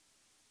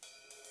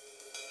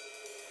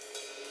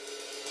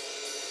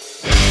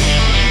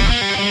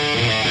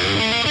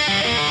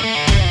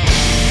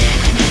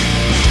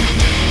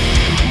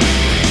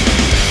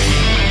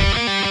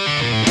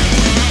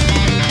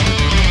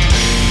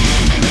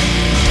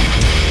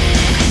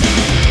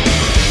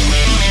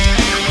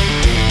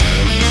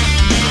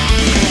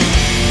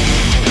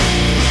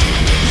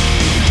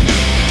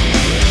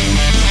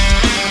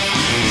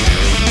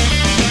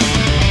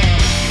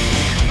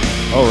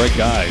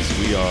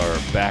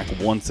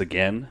once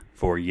again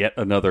for yet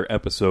another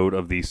episode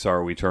of the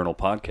Sorrow Eternal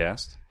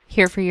podcast.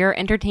 Here for your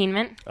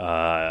entertainment.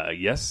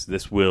 Yes,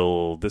 this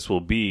will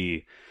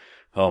be,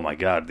 oh my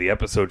god, the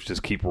episodes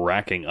just keep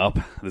racking up.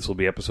 This will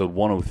be episode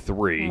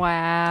 103.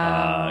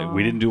 Wow.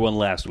 We didn't do one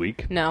last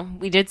week. No,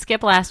 we did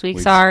skip last week,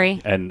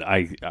 sorry. And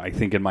I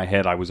think in my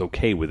head I was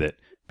okay with it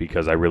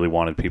because I really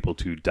wanted people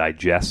to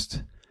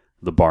digest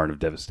the Barn of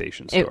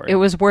Devastation story. It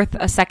was worth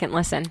a second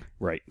listen.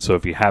 Right. So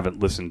if you haven't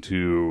listened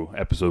to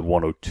episode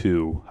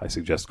 102, I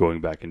suggest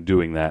going back and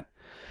doing that.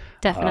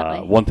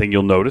 Definitely. One thing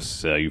you'll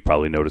notice, you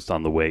probably noticed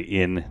on the way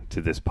in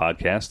to this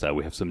podcast,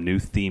 we have some new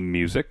theme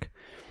music,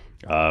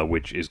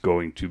 which is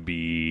going to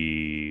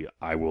be,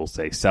 I will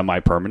say,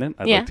 semi-permanent.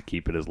 I'd like to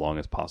keep it as long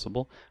as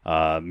possible.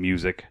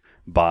 Music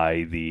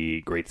by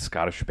the great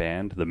Scottish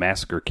band, The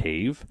Massacre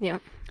Cave,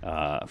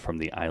 from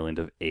the island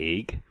of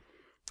Eigg.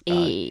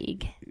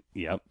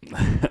 Yep.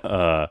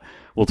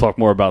 We'll talk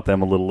more about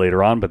them a little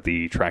later on, but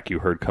the track you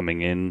heard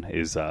coming in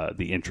is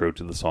the intro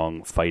to the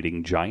song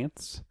Fighting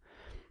Giants.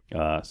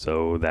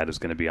 So that is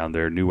going to be on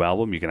their new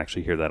album. You can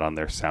actually hear that on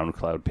their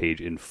SoundCloud page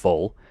in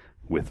full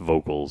with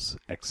vocals,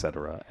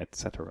 etc.,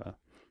 etc.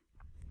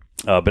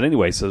 But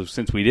anyway, so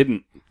since we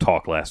didn't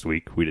talk last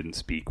week, we didn't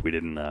speak, we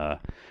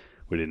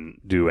didn't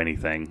do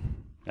anything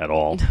at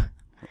all.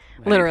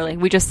 Literally,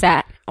 we just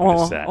sat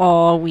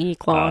all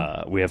week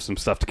long. We have some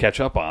stuff to catch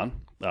up on.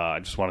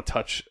 I just want to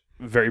touch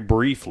very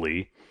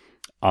briefly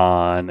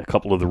on a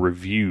couple of the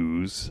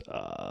reviews.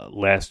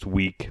 Last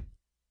week,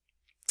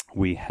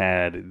 we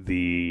had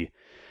we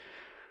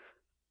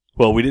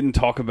didn't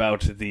talk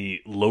about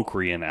the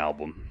Locrian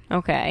album.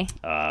 Okay.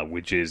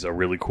 Which is a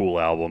really cool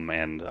album,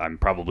 and I'm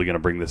probably going to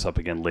bring this up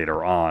again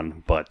later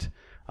on, but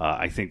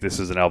I think this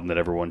is an album that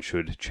everyone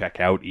should check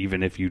out.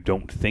 Even if you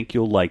don't think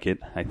you'll like it,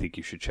 I think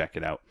you should check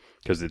it out,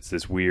 because it's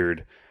this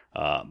weird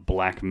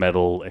black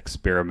metal,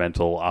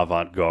 experimental,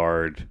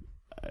 avant-garde.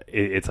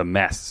 It's a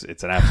mess.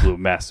 It's an absolute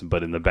mess,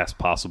 but in the best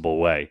possible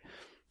way.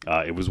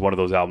 It was one of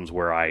those albums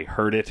where I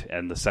heard it,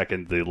 and the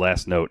second the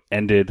last note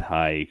ended,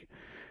 I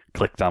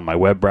clicked on my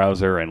web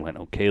browser and went,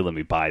 okay, let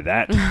me buy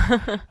that,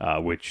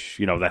 which,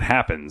 that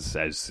happens,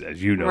 as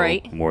you know,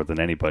 right, more than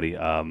anybody.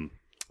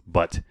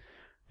 But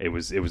it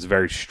was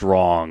very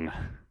strong.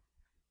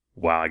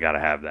 Wow, I gotta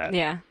have that.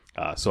 Yeah.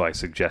 So I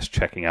suggest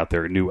checking out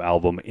their new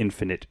album,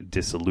 Infinite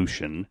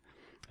Dissolution,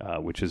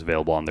 which is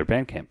available on their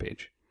Bandcamp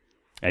page.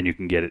 And you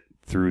can get it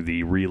through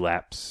the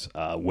Relapse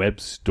web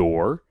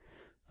store.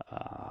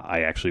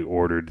 I actually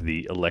ordered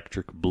the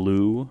Electric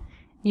Blue.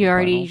 You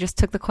already just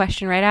took the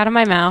question right out of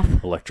my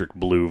mouth. Electric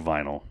Blue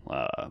vinyl.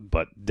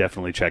 But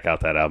definitely check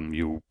out that album.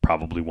 You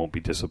probably won't be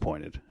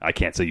disappointed. I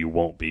can't say you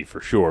won't be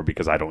for sure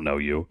because I don't know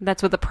you.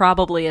 That's what the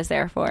probably is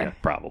there for. Yeah,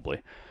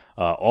 probably.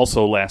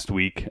 Also last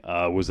week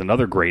was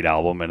another great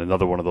album, and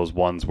another one of those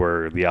ones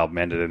where the album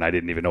ended and I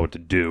didn't even know what to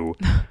do.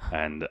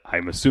 And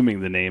I'm assuming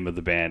the name of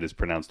the band is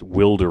pronounced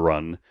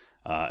Wilderun.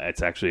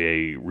 It's actually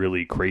a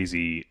really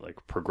crazy,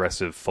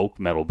 progressive folk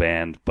metal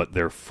band, but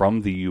they're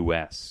from the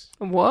U.S.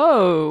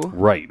 Whoa!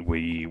 Right.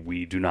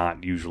 We do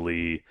not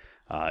usually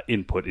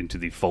input into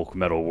the folk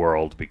metal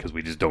world because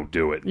we just don't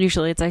do it.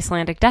 Usually, it's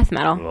Icelandic death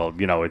metal.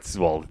 Well,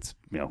 it's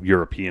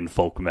European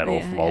folk metal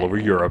from all over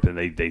Europe,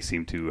 and they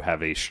seem to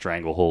have a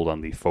stranglehold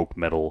on the folk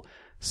metal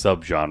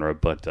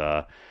subgenre.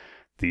 But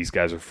these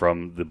guys are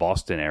from the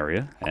Boston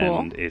area,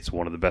 and it's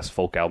one of the best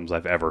folk albums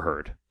I've ever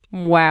heard.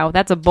 Wow,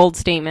 that's a bold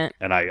statement.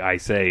 And I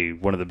say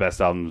one of the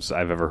best albums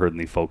I've ever heard in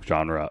the folk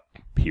genre,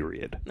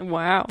 period.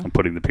 Wow. I'm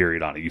putting the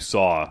period on it. You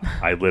saw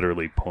I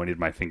literally pointed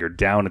my finger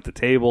down at the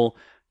table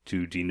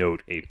to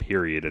denote a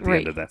period at the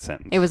end of that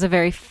sentence. It was a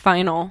very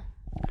final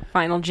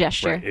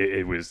gesture.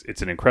 Right.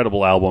 It's an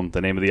incredible album.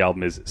 The name of the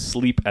album is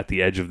Sleep at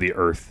the Edge of the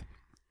Earth,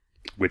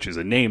 which is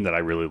a name that I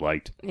really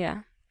liked.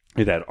 Yeah.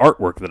 It had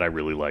artwork that I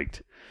really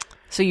liked.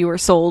 So you were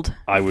sold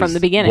from the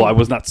beginning. Well, I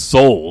was not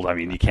sold. I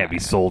mean, you can't be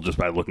sold just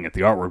by looking at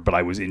the artwork, but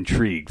I was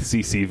intrigued.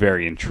 CC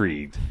very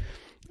intrigued.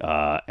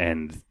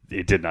 And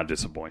it did not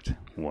disappoint.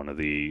 One of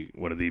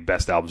the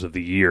best albums of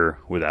the year,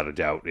 without a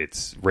doubt.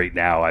 It's right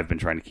now, I've been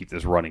trying to keep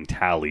this running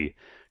tally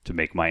to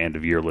make my end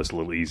of year list a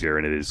little easier,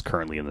 and it is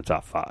currently in the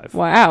top 5.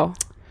 Wow.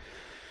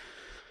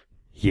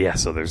 Yeah,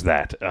 so there's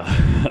that.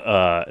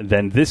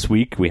 Then this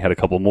week, we had a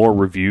couple more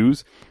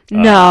reviews.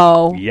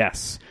 No.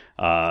 Yes.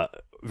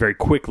 Very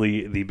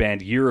quickly, the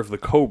band Year of the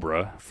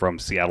Cobra from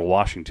Seattle,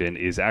 Washington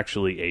is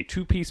actually a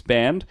 2-piece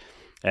band.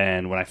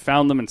 And when I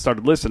found them and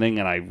started listening,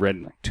 and I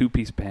read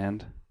 2-piece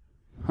band,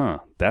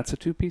 that's a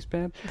 2-piece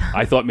band?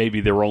 I thought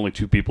maybe there were only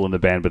 2 people in the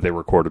band, but they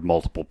recorded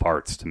multiple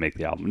parts to make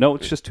the album. No,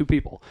 it's just 2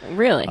 people.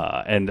 Really?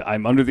 And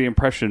I'm under the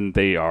impression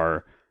they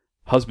are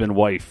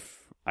husband-wife,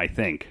 I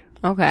think.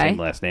 Okay. Same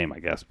last name, I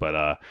guess.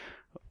 But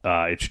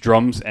it's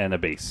drums and a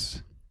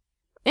bass.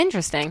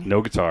 Interesting.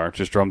 No guitar,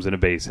 just drums and a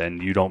bass,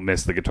 and you don't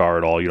miss the guitar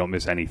at all. You don't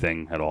miss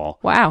anything at all.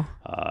 Wow.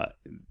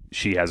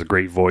 she has a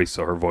great voice,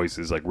 so her voice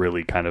is like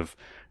really kind of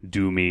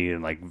doomy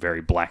and like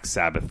very Black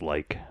Sabbath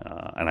like.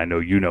 And I know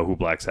you know who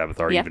Black Sabbath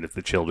are, even if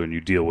the children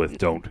you deal with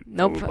don't.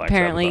 Nope. Know who Black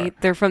apparently, Sabbath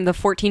are. They're from the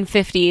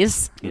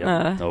 1450s.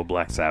 Yeah.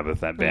 Black Sabbath,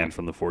 that band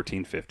from the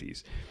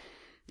 1450s.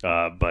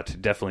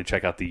 But definitely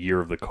check out the Year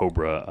of the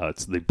Cobra.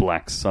 It's the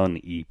Black Sun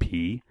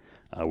EP,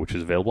 which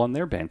is available on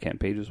their Bandcamp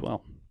page as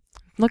well.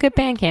 Look at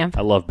Bandcamp.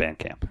 I love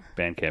Bandcamp.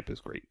 Bandcamp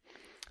is great.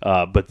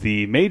 But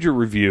the major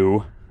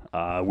review,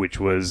 which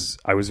was,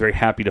 I was very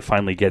happy to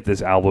finally get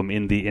this album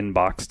in the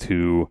inbox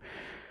to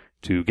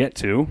get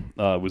to,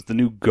 was the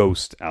new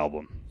Ghost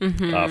album.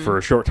 Mm-hmm. For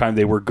a short time,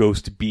 they were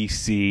Ghost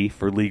BC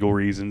for legal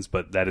reasons,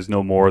 but that is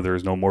no more. There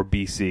is no more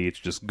BC. It's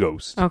just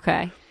Ghost.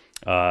 Okay.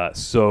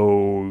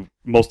 So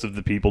most of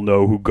the people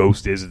know who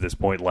Ghost is at this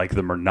point, like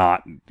them or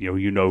not.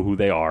 You know who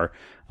they are.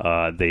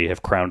 They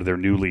have crowned their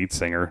new lead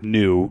singer,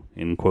 new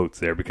in quotes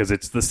there, because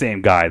it's the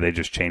same guy. They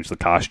just changed the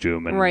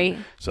costume, and right.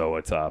 So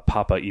it's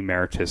Papa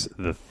Emeritus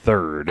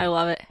III. I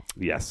love it.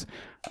 Yes.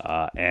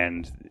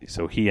 And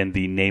so he and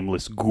the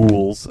nameless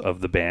ghouls of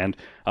the band,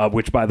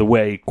 which, by the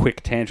way,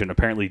 quick tangent,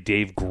 apparently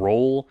Dave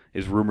Grohl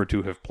is rumored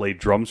to have played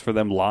drums for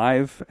them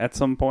live at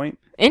some point.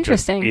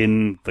 Interesting.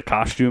 In the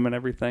costume and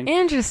everything.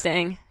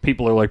 Interesting.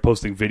 People are like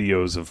posting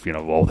videos of,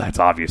 well, that's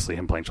obviously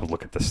him playing, so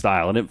look at the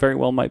style. And it very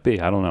well might be.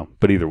 I don't know.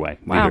 But either way,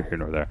 neither here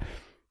nor there.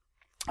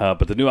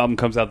 But the new album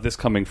comes out this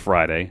coming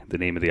Friday. The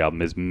name of the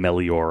album is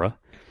Meliora.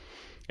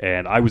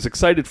 And I was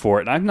excited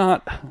for it. And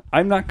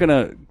I'm not going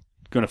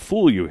to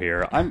fool you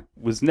here. I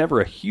was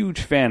never a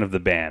huge fan of the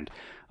band.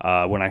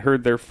 When I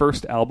heard their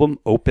first album,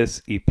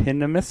 Opus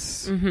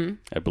Eponymous,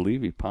 I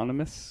believe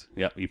Eponymous.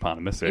 Yeah,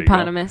 Eponymous. There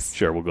Eponymous. You go.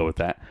 Sure, we'll go with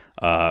that.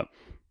 I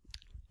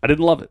didn't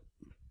love it.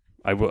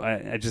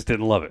 I just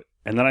didn't love it.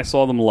 And then I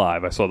saw them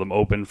live. I saw them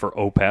open for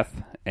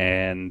Opeth,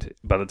 and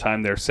by the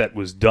time their set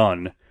was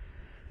done,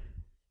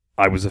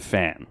 I was a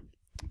fan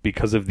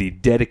because of the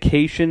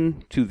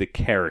dedication to the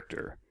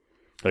character.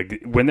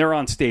 Like, when they're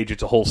on stage,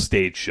 it's a whole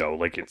stage show.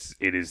 Like,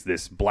 it is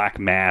this black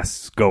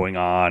mass going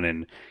on,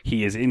 and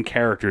he is in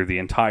character the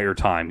entire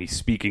time. He's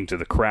speaking to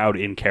the crowd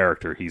in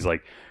character. He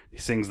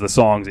sings the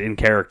songs in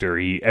character.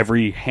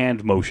 Every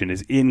hand motion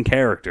is in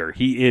character.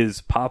 He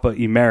is Papa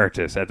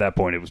Emeritus. At that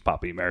point, it was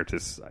Papa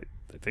Emeritus.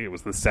 I think it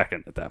was the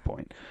second at that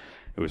point.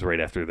 It was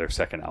right after their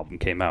second album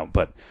came out.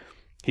 But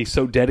he's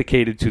so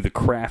dedicated to the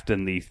craft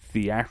and the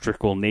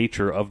theatrical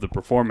nature of the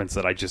performance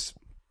that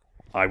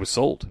I was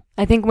sold.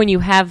 I think when you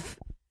have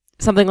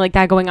something like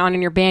that going on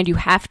in your band, you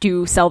have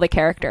to sell the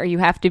character. You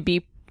have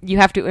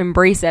to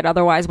embrace it.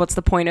 Otherwise, what's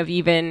the point of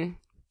even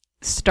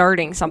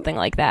starting something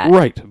like that?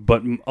 Right,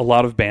 but a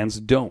lot of bands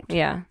don't.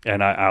 Yeah.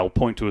 And I'll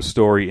point to a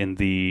story in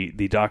the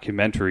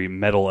documentary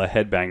Metal: A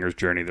Headbanger's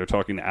Journey. They're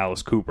talking to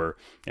Alice Cooper,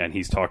 and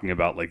he's talking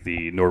about like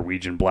the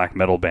Norwegian black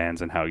metal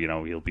bands and how,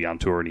 he'll be on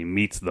tour and he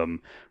meets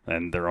them,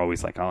 and they're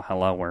always like, "Oh,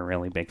 hello, we're a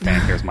really big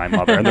fan. Here's my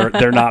mother." And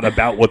they're not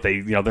about what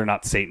they, they're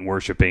not Satan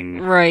worshiping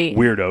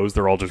weirdos.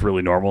 They're all just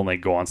really normal, and they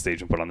go on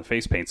stage and put on the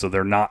face paint. So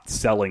they're not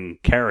selling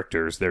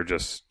characters. They're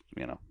just,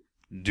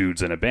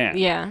 dudes in a band.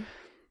 Yeah.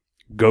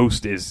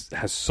 Ghost has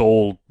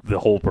sold the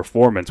whole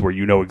performance where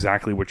you know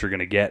exactly what you're going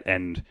to get,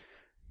 and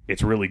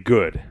it's really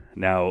good.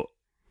 Now,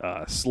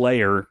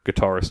 Slayer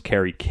guitarist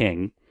Kerry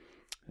King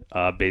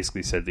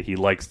basically said that he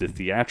likes the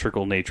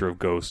theatrical nature of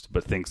Ghost,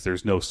 but thinks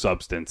there's no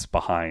substance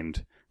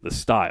behind the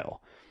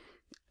style.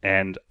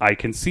 And I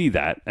can see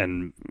that,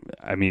 and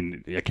I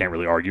mean, I can't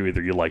really argue.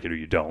 Either you like it or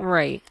you don't.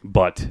 Right.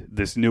 But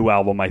this new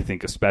album, I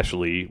think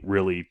especially,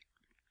 really,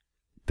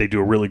 they do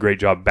a really great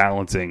job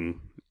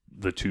balancing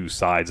the two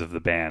sides of the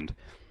band.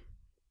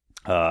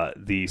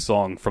 The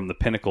song From the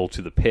Pinnacle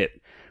to the Pit,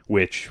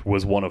 which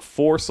was one of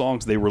 4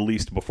 songs they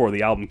released before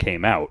the album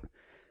came out.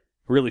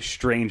 Really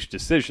strange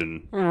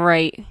decision.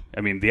 Right.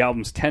 I mean, the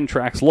album's 10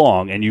 tracks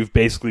long, and you've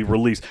basically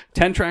released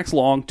 10 tracks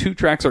long, 2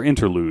 tracks are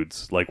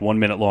interludes, like 1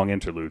 minute long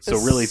interludes. So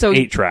really it's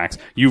 8 tracks.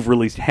 You've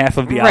released half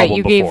of the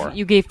album before.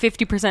 You gave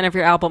 50% of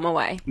your album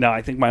away. Now,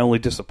 I think my only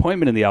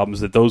disappointment in the album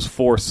is that those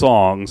 4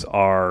 songs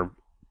are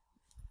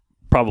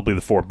probably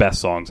the 4 best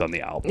songs on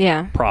the album.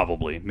 Yeah.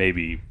 Probably.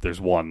 Maybe there's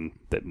one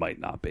that might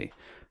not be.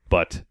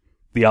 But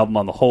the album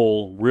on the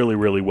whole, really,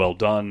 really well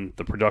done.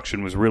 The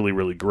production was really,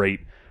 really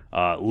great.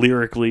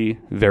 Lyrically,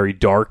 very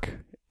dark.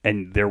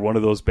 And they're one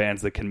of those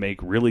bands that can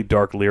make really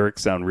dark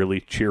lyrics sound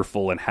really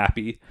cheerful and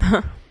happy.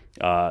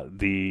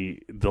 The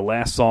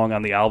last song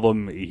on the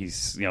album,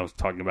 he's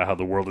talking about how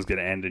the world is going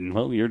to end, and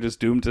well, you're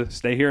just doomed to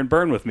stay here and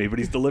burn with me. But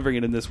he's delivering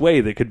it in this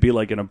way that could be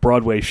like in a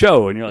Broadway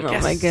show, and you're like,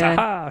 "Yes, my God.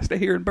 Aha, stay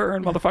here and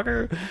burn,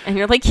 motherfucker!" And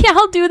you're like, "Yeah,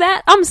 I'll do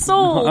that. I'm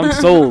sold. I'm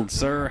sold,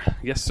 sir.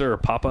 Yes, sir,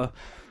 Papa."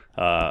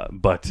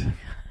 But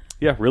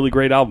yeah, really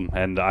great album,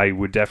 and I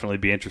would definitely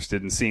be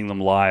interested in seeing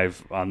them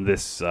live on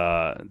this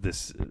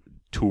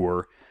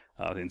tour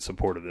in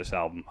support of this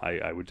album.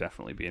 I would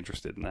definitely be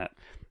interested in that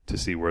to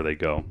see where they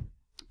go.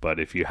 But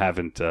if you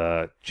haven't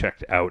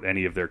checked out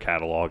any of their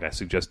catalog, I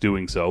suggest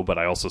doing so. But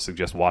I also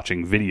suggest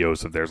watching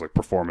videos of theirs, like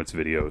performance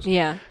videos.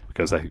 Yeah.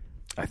 Because I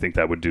think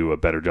that would do a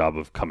better job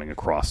of coming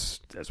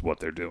across as what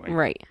they're doing.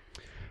 Right.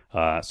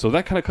 So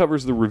that kind of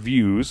covers the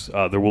reviews.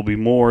 There will be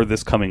more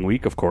this coming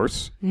week, of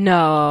course.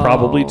 No.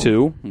 Probably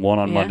 2. One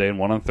on Monday and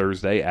one on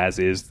Thursday, as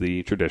is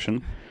the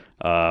tradition.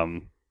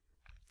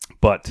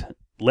 But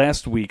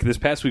this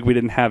past week, we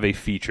didn't have a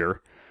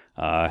feature.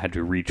 I had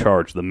to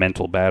recharge the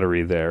mental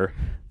battery there.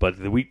 But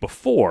the week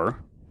before,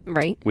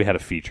 we had a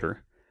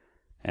feature.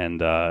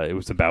 And it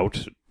was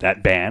about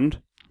that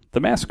band, The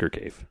Massacre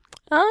Cave.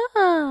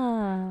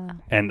 Ah.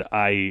 And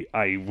I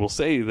will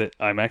say that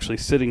I'm actually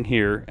sitting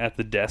here at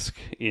the desk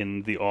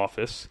in the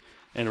office,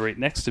 and right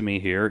next to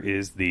me here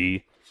is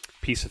the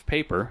piece of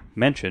paper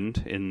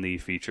mentioned in the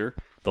feature,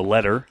 the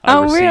letter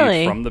I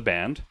received from the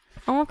band.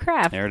 Oh,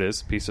 crap. There it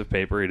is, piece of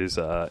paper. It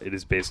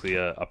is basically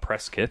a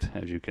press kit,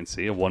 as you can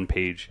see, a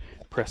one-page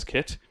press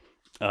kit,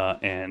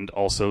 and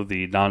also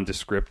the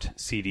nondescript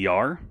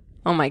CDR.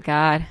 Oh, my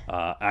God.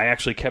 I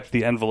actually kept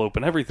the envelope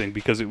and everything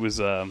because it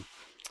was,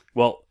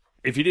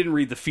 if you didn't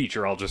read the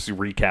feature, I'll just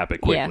recap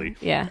it quickly.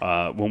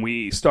 Yeah. When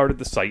we started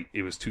the site,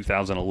 it was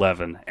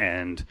 2011,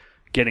 and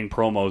getting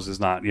promos is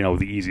not,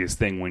 the easiest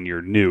thing when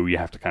you're new. You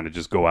have to kind of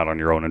just go out on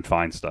your own and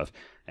find stuff.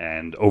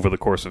 And over the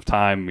course of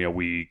time,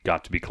 we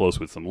got to be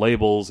close with some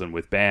labels and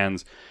with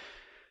bands.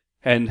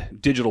 And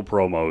digital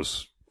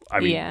promos,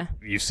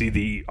 you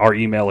see our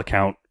email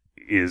account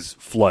is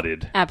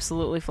flooded.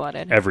 Absolutely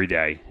flooded. Every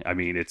day. I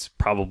mean, it's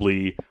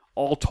probably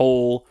all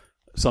told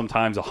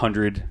sometimes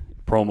 100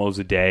 promos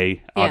a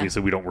day. Yeah.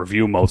 Obviously, we don't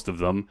review most of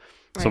them.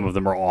 Right. Some of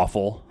them are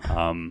awful,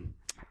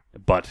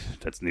 but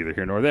that's neither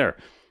here nor there.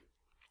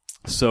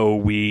 So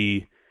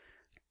we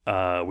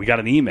got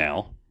an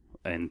email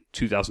in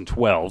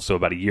 2012, so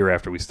about a year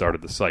after we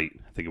started the site.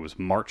 I think it was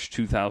March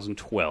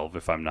 2012,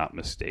 if I'm not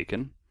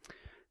mistaken.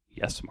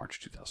 Yes,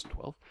 March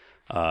 2012.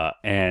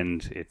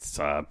 And it's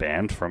a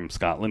band from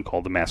Scotland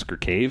called The Massacre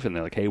Cave, and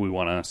they're like, hey, we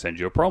want to send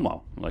you a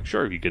promo. I'm like,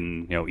 sure, you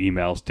can,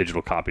 email us,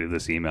 digital copy of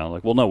this email.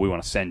 Like, well, no, we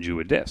want to send you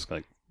a disc.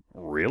 Like,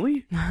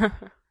 really?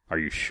 Are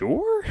you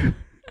sure?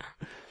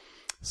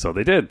 So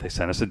they did. They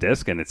sent us a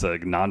disc, and it's a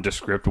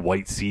nondescript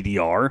white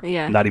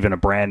CDR, not even a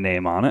brand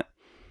name on it,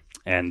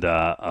 and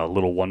a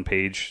little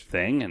one-page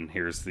thing, and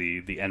here's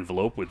the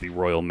envelope with the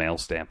Royal Mail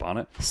stamp on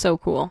it. So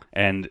cool.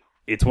 And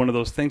it's one of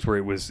those things where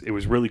it was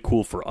really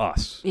cool for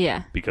us.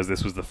 Yeah. Because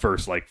this was the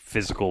first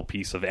physical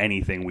piece of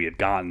anything we had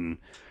gotten,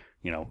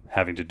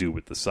 having to do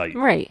with the site.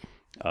 Right.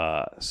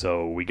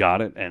 So we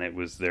got it, and it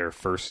was their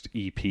first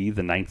EP,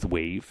 The Ninth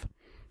Wave,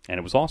 and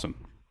it was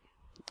awesome.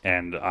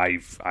 And I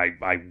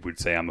would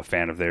say I'm a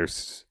fan of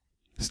theirs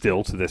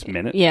still to this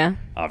minute. Yeah.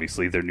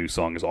 Obviously, their new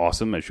song is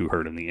awesome, as you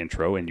heard in the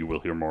intro, and you will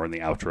hear more in the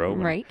outro.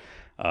 Right.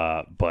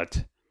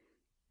 But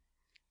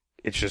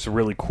it's just a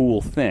really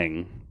cool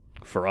thing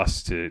for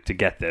us to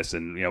get this,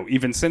 and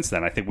even since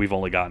then, I think we've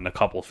only gotten a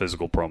couple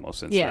physical promos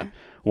since then.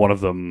 One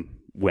of them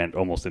went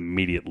almost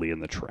immediately in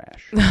the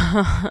trash.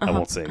 I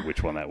won't say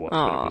which one that was,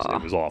 but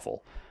it was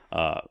awful.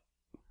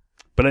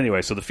 But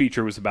anyway, so the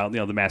feature was about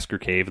the Massacre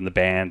Cave and the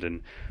band,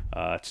 and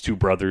it's 2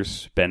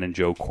 brothers, Ben and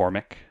Joe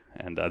Cormick,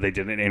 and they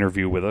did an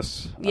interview with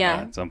us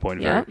at some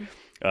point.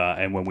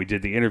 And when we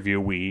did the interview,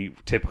 we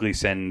typically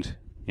send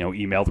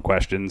email the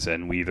questions,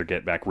 and we either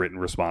get back written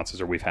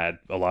responses, or we've had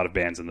a lot of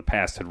bands in the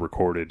past had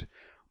recorded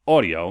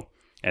audio,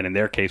 and in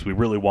their case, we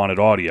really wanted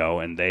audio,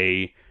 and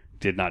they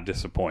did not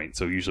disappoint.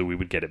 So usually we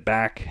would get it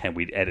back, and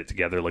we'd edit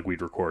together,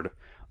 we'd record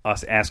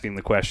us asking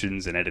the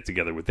questions and edit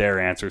together with their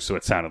answers, so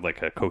it sounded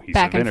like a cohesive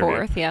back and interview.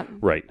 Forth, yeah.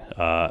 Right.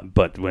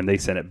 But when they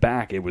sent it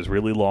back, it was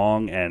really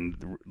long,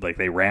 and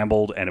they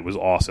rambled, and it was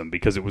awesome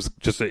because it was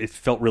just, it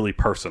felt really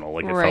personal.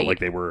 It felt like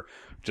they were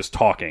just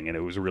talking, and it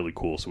was really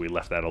cool, so we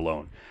left that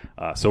alone.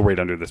 So right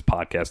under this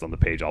podcast on the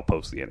page, I'll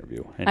post the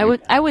interview. And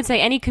I would say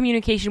any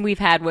communication we've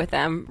had with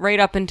them, right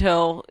up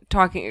until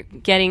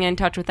getting in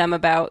touch with them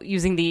about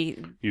using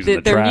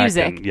their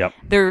music.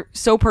 They're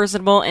so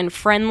personable and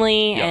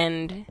friendly,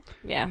 and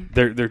yeah,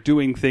 they're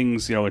doing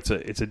things.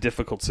 It's a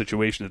difficult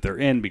situation that they're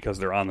in because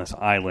they're on this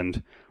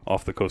island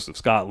off the coast of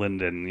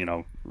Scotland,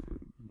 and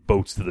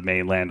boats to the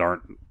mainland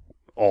aren't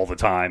all the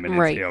time, and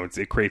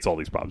it creates all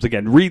these problems.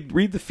 Again,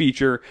 read the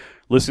feature,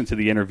 listen to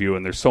the interview,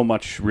 and there's so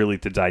much really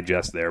to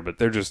digest there. But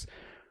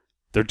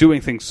they're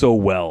doing things so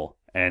well.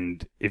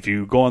 And if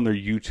you go on their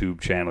YouTube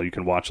channel, you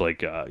can watch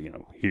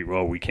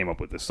we came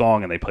up with this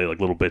song, and they play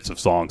little bits of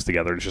songs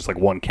together. It's just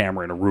one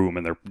camera in a room,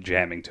 and they're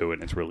jamming to it,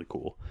 and it's really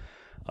cool.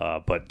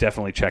 But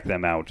definitely check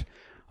them out.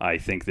 I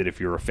think that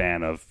if you're a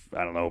fan of,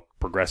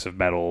 progressive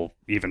metal,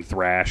 even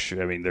thrash,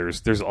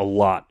 there's a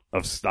lot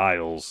of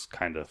styles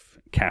kind of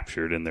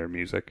captured in their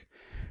music.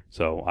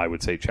 So I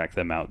would say check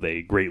them out.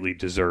 They greatly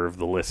deserve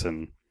the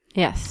listen.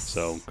 Yes.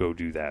 So go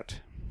do that.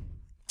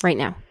 Right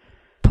now.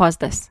 Pause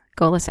this.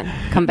 Go listen.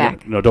 Come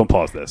back. No, don't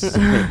pause this.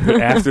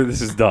 After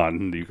this is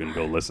done, you can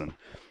go listen.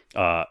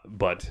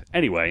 But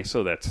anyway,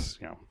 so that's,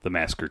 The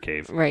Massacre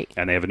Cave. Right.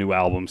 And they have a new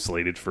album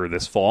slated for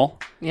this fall.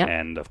 Yep.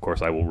 And of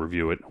course I will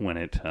review it when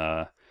it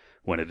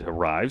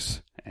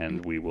arrives,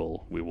 and we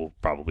will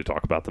probably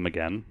talk about them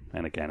again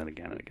and again and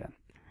again and again.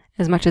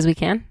 As much as we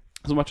can.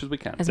 As much as we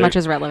can. As much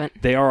as relevant.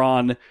 They are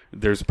on,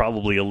 there's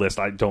probably a list,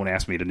 don't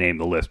ask me to name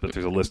the list, but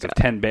there's a list of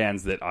 10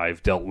 bands that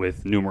I've dealt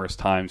with numerous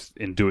times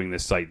in doing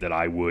this site that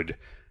I would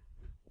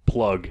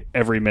plug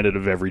every minute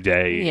of every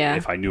day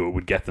if I knew it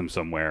would get them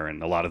somewhere,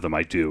 and a lot of them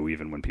I do,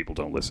 even when people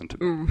don't listen to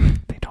me.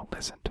 They don't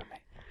listen to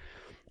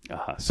me.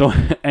 So,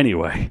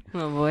 anyway.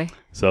 Oh, boy.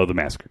 So, the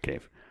Massacre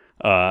Cave.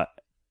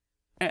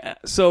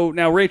 So,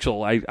 now,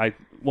 Rachel, I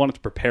wanted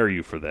to prepare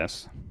you for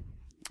this.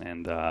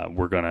 And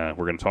we're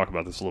gonna talk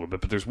about this a little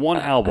bit, but there's one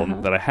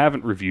album that I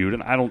haven't reviewed,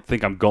 and I don't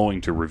think I'm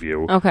going to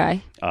review.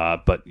 Okay.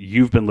 But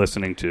you've been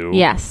listening to,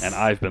 yes, and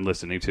I've been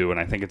listening to, and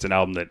I think it's an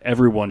album that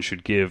everyone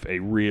should give a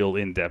real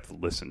in-depth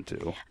listen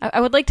to. I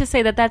would like to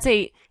say that that's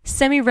a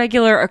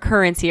semi-regular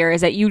occurrence here,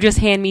 is that you just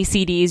hand me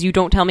CDs, you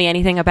don't tell me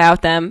anything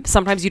about them.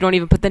 Sometimes you don't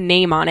even put the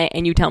name on it,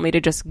 and you tell me to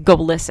just go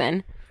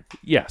listen.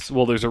 Yes,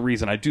 well, there's a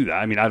reason I do that.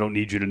 I mean, I don't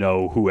need you to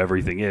know who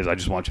everything is. I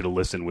just want you to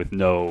listen with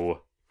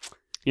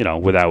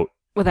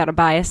without a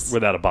bias,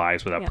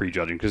 without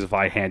prejudging. Because if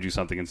I hand you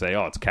something and say,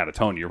 "Oh, it's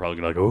Katatonia," you're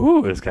probably going to be like,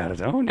 "Oh, it's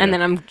Katatonia," and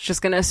then I'm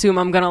just going to assume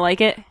I'm going to like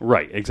it.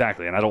 Right,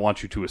 exactly. And I don't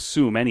want you to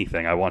assume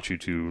anything. I want you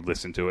to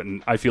listen to it.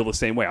 And I feel the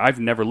same way. I've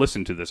never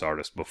listened to this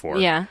artist before.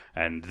 Yeah,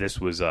 and this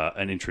was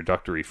an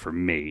introductory for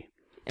me.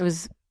 It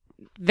was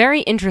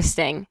very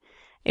interesting.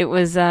 It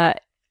was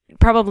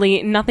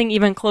probably nothing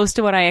even close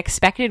to what I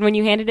expected when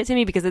you handed it to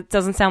me, because it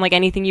doesn't sound like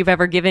anything you've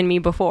ever given me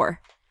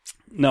before.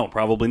 No,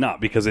 probably not,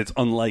 because it's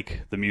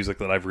unlike the music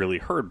that I've really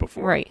heard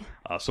before. Right.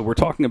 So we're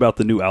talking about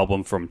the new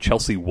album from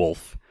Chelsea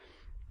Wolfe.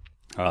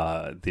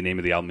 The name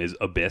of the album is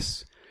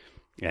Abyss,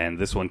 and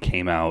this one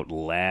came out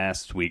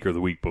last week or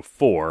the week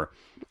before.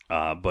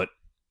 But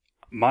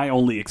my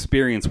only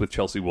experience with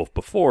Chelsea Wolfe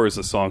before is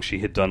a song she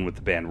had done with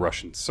the band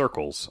Russian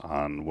Circles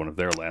on one of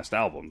their last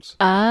albums.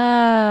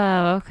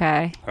 Oh,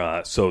 okay.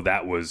 So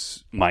that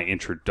was my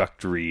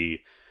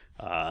introductory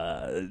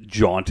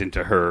jaunt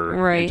into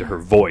her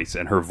voice,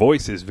 and her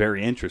voice is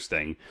very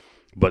interesting,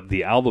 but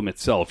the album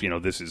itself,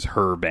 this is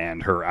her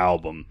band, her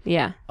album.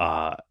 Yeah.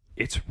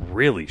 It's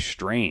really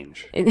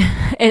strange. In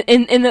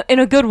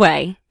a good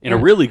way. In a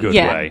really good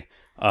way.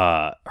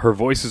 Her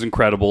voice is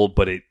incredible,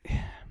 but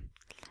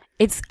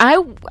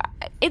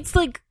it's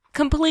like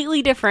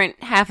completely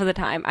different half of the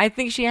time. I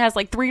think she has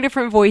like 3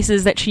 different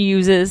voices that she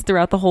uses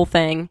throughout the whole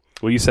thing.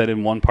 Well, you said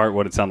in one part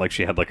what it sounded like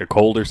she had like a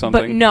cold or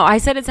something? But no, I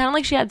said it sounded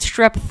like she had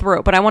strep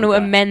throat, but I want to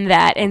amend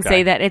that and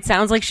say that it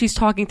sounds like she's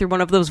talking through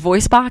one of those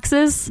voice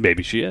boxes.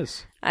 Maybe she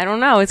is. I don't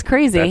know. It's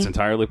crazy. That's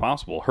entirely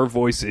possible. Her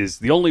voice is...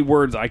 The only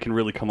words I can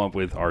really come up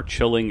with are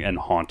chilling and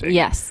haunting.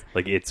 Yes.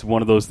 Like, it's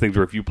one of those things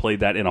where if you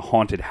played that in a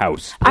haunted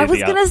house... I was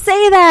going to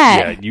say that!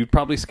 Yeah, you'd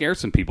probably scare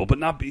some people, but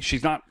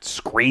she's not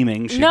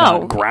screaming. She's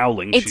not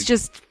growling. It's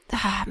just...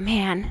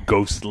 man.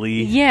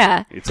 Ghostly.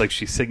 Yeah. It's like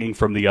she's singing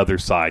from the other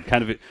side.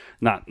 Kind of...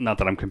 Not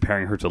that I'm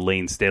comparing her to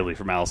Lane Staley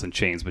from Alice in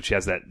Chains, but she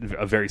has a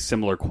very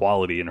similar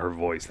quality in her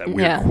voice, that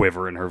weird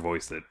quiver in her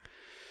voice that...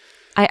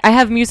 I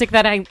have music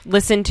that I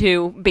listen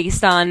to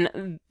based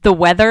on the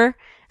weather,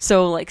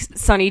 so like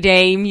sunny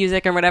day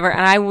music or whatever,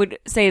 and I would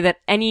say that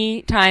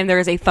any time there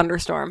is a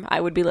thunderstorm, I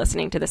would be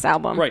listening to this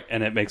album. Right,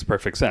 and it makes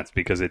perfect sense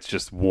because it's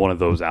just one of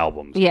those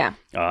albums. Yeah.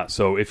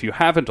 So if you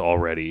haven't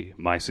already,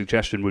 my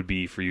suggestion would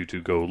be for you to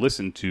go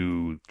listen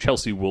to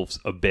Chelsea Wolfe's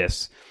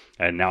Abyss,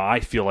 and now I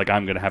feel like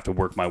I'm going to have to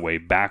work my way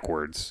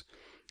backwards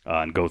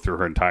and go through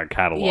her entire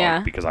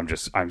catalog because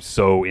I'm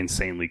so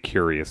insanely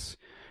curious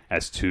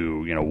as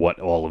to,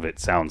 what all of it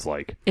sounds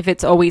like. If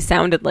it's always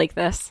sounded like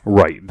this.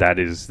 Right.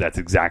 That's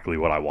exactly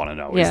what I want to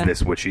know. Yeah. Is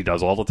this what she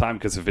does all the time?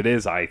 Because if it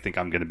is, I think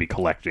I'm going to be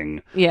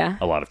collecting a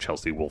lot of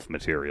Chelsea Wolfe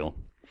material.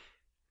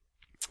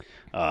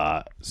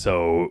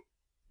 So,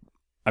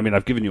 I mean,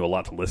 I've given you a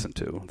lot to listen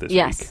to this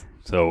week.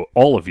 So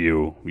all of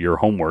you, your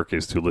homework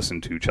is to listen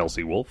to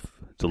Chelsea Wolfe,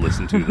 to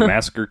listen to The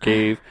Massacre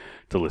Cave,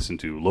 to listen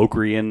to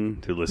Locrian,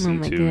 to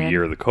listen to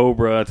Year of the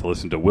Cobra, to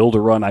listen to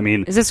Wilderun. I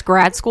mean... Is this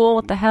grad school?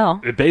 What the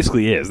hell? It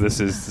basically is. This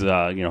is,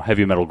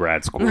 heavy metal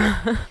grad school.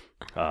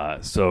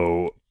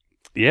 So,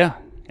 yeah.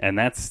 And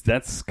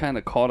that's kind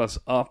of caught us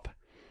up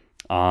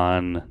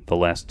on the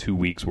last 2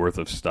 weeks' worth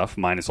of stuff,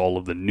 minus all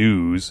of the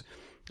news.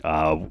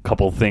 A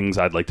couple of things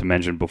I'd like to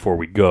mention before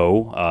we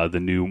go.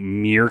 The new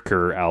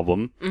Myrkur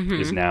album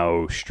is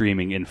now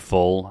streaming in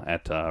full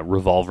at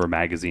Revolver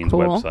Magazine's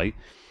website.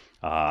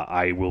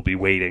 I will be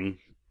waiting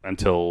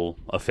until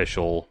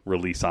official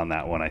release on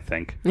that one, I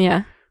think.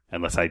 Yeah.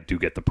 Unless I do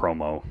get the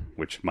promo,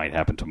 which might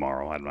happen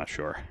tomorrow. I'm not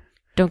sure.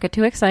 Don't get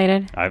too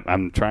excited.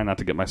 I'm trying not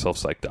to get myself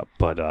psyched up,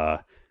 but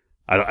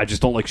I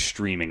just don't like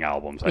streaming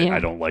albums. I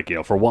don't like,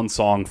 for one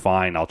song,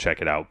 fine, I'll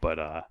check it out, but,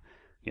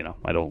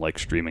 I don't like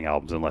streaming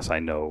albums unless I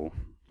know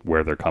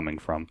where they're coming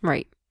from.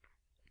 Right.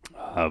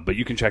 But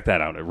you can check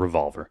that out at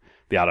Revolver.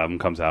 The album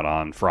comes out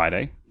on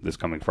Friday, this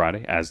coming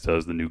Friday, as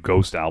does the new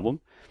Ghost album.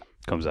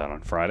 Comes out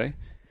on Friday.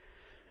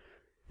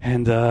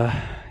 And,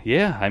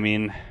 I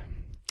mean,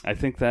 I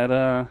think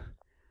that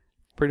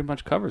pretty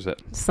much covers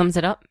it. Sums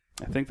it up?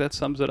 I think that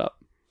sums it up.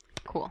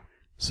 Cool.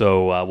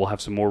 So we'll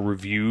have some more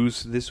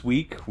reviews this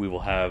week. We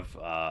will have,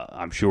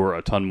 I'm sure,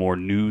 a ton more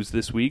news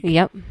this week.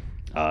 Yep.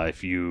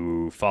 If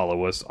you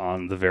follow us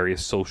on the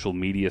various social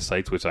media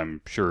sites, which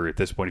I'm sure at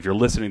this point, if you're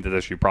listening to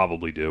this, you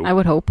probably do. I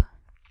would hope.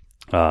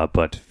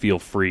 But feel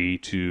free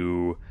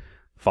to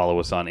follow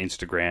us on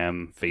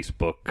Instagram,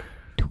 Facebook,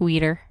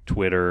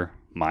 Twitter,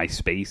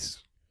 MySpace,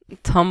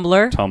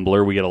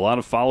 Tumblr. We get a lot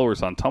of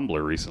followers on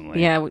Tumblr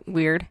recently. Yeah,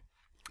 weird.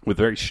 With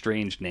very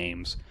strange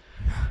names.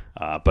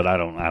 But I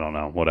don't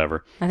know,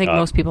 whatever. I think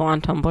most people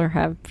on Tumblr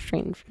have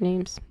strange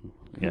names.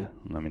 Yeah,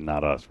 I mean,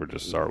 not us. We're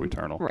just Sorrow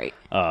Eternal. Right.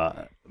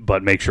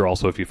 But make sure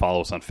also if you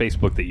follow us on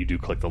Facebook that you do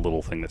click the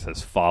little thing that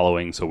says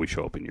following so we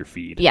show up in your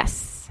feed.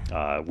 Yes.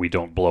 We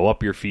don't blow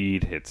up your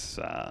feed. It's...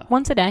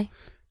 once a day.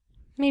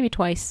 Maybe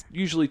twice.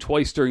 Usually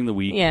twice during the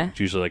week. Yeah. It's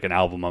usually like an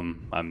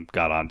album I'm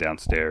got on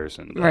downstairs.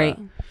 And right.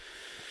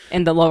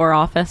 In the lower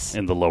office.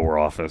 And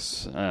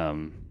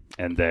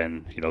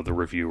then, the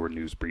review or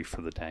news brief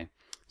for the day.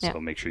 So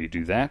make sure you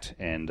do that.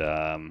 And,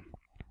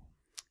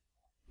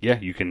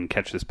 you can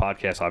catch this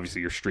podcast.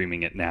 Obviously, you're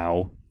streaming it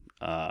now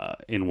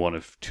in one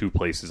of two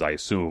places, I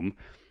assume.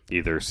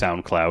 Either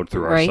SoundCloud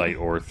through our site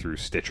or through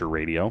Stitcher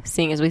Radio.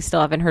 Seeing as we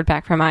still haven't heard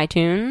back from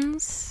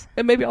iTunes.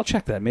 And maybe I'll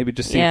check that. Maybe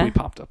just see if we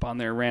popped up on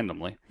there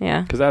randomly.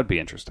 Yeah. Because that would be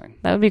interesting.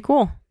 That would be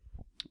cool.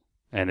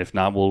 And if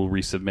not, we'll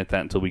resubmit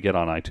that until we get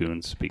on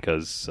iTunes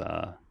because...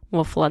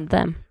 we'll flood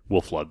them. We'll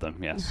flood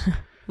them, yes.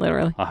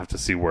 Literally. I'll have to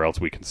see where else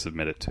we can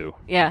submit it to.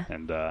 Yeah.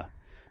 And,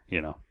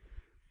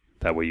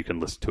 that way you can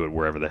listen to it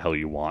wherever the hell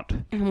you want.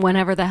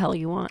 Whenever the hell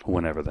you want.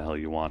 Whenever the hell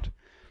you want.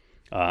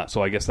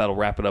 So I guess that'll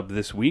wrap it up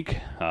this week.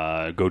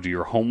 Go do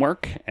your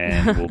homework,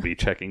 and we'll be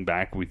checking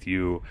back with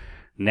you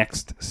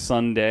next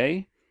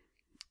Sunday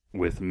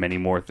with many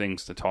more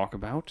things to talk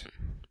about.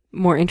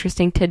 More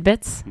interesting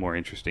tidbits.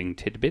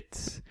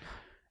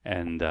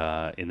 And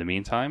in the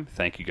meantime,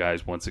 thank you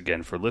guys once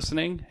again for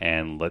listening,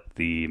 and let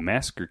the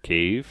Masker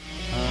Cave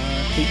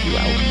take you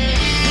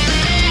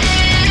out.